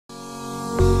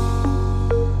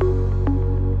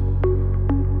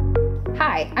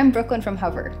Hi, I'm Brooklyn from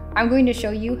Hover. I'm going to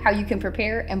show you how you can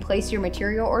prepare and place your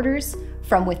material orders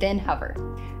from within Hover.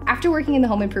 After working in the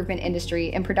home improvement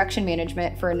industry and production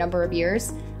management for a number of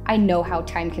years, I know how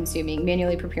time-consuming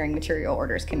manually preparing material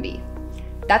orders can be.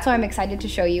 That's why I'm excited to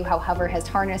show you how Hover has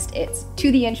harnessed its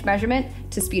to-the-inch measurement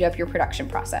to speed up your production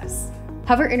process.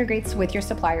 Hover integrates with your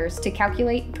suppliers to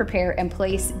calculate, prepare, and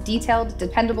place detailed,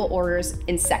 dependable orders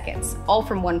in seconds, all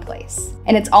from one place.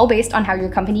 And it's all based on how your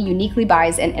company uniquely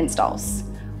buys and installs.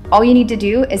 All you need to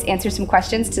do is answer some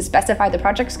questions to specify the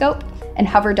project scope, and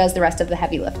Hover does the rest of the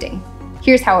heavy lifting.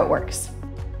 Here's how it works.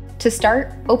 To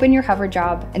start, open your Hover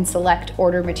job and select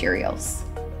Order Materials.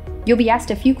 You'll be asked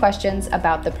a few questions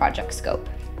about the project scope.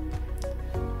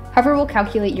 Hover will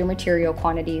calculate your material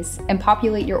quantities and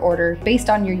populate your order based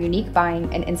on your unique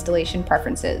buying and installation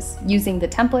preferences using the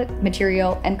template,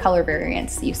 material, and color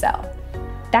variants you sell.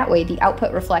 That way, the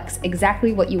output reflects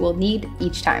exactly what you will need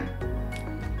each time.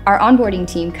 Our onboarding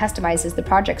team customizes the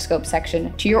project scope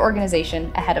section to your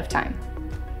organization ahead of time.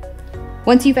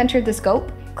 Once you've entered the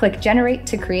scope, click Generate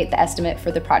to create the estimate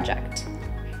for the project.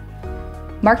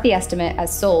 Mark the estimate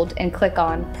as sold and click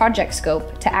on Project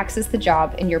Scope to access the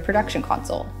job in your production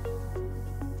console.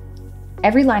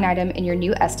 Every line item in your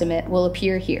new estimate will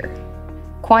appear here.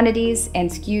 Quantities and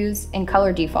SKUs and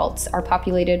color defaults are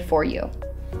populated for you.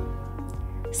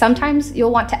 Sometimes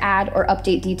you'll want to add or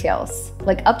update details,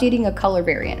 like updating a color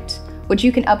variant, which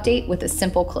you can update with a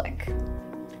simple click.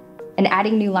 And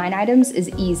adding new line items is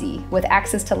easy with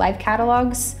access to live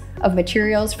catalogs of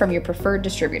materials from your preferred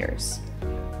distributors.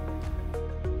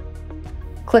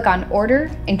 Click on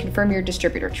Order and confirm your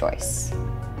distributor choice.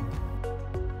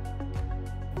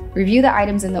 Review the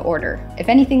items in the order. If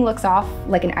anything looks off,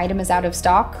 like an item is out of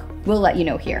stock, we'll let you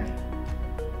know here.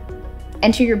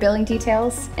 Enter your billing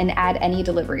details and add any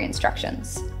delivery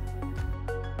instructions.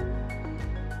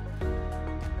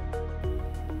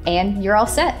 And you're all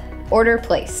set. Order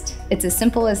placed. It's as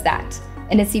simple as that.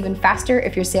 And it's even faster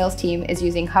if your sales team is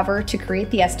using Hover to create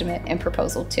the estimate and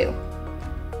proposal too.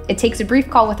 It takes a brief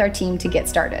call with our team to get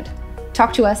started.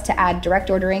 Talk to us to add direct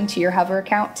ordering to your Hover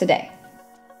account today.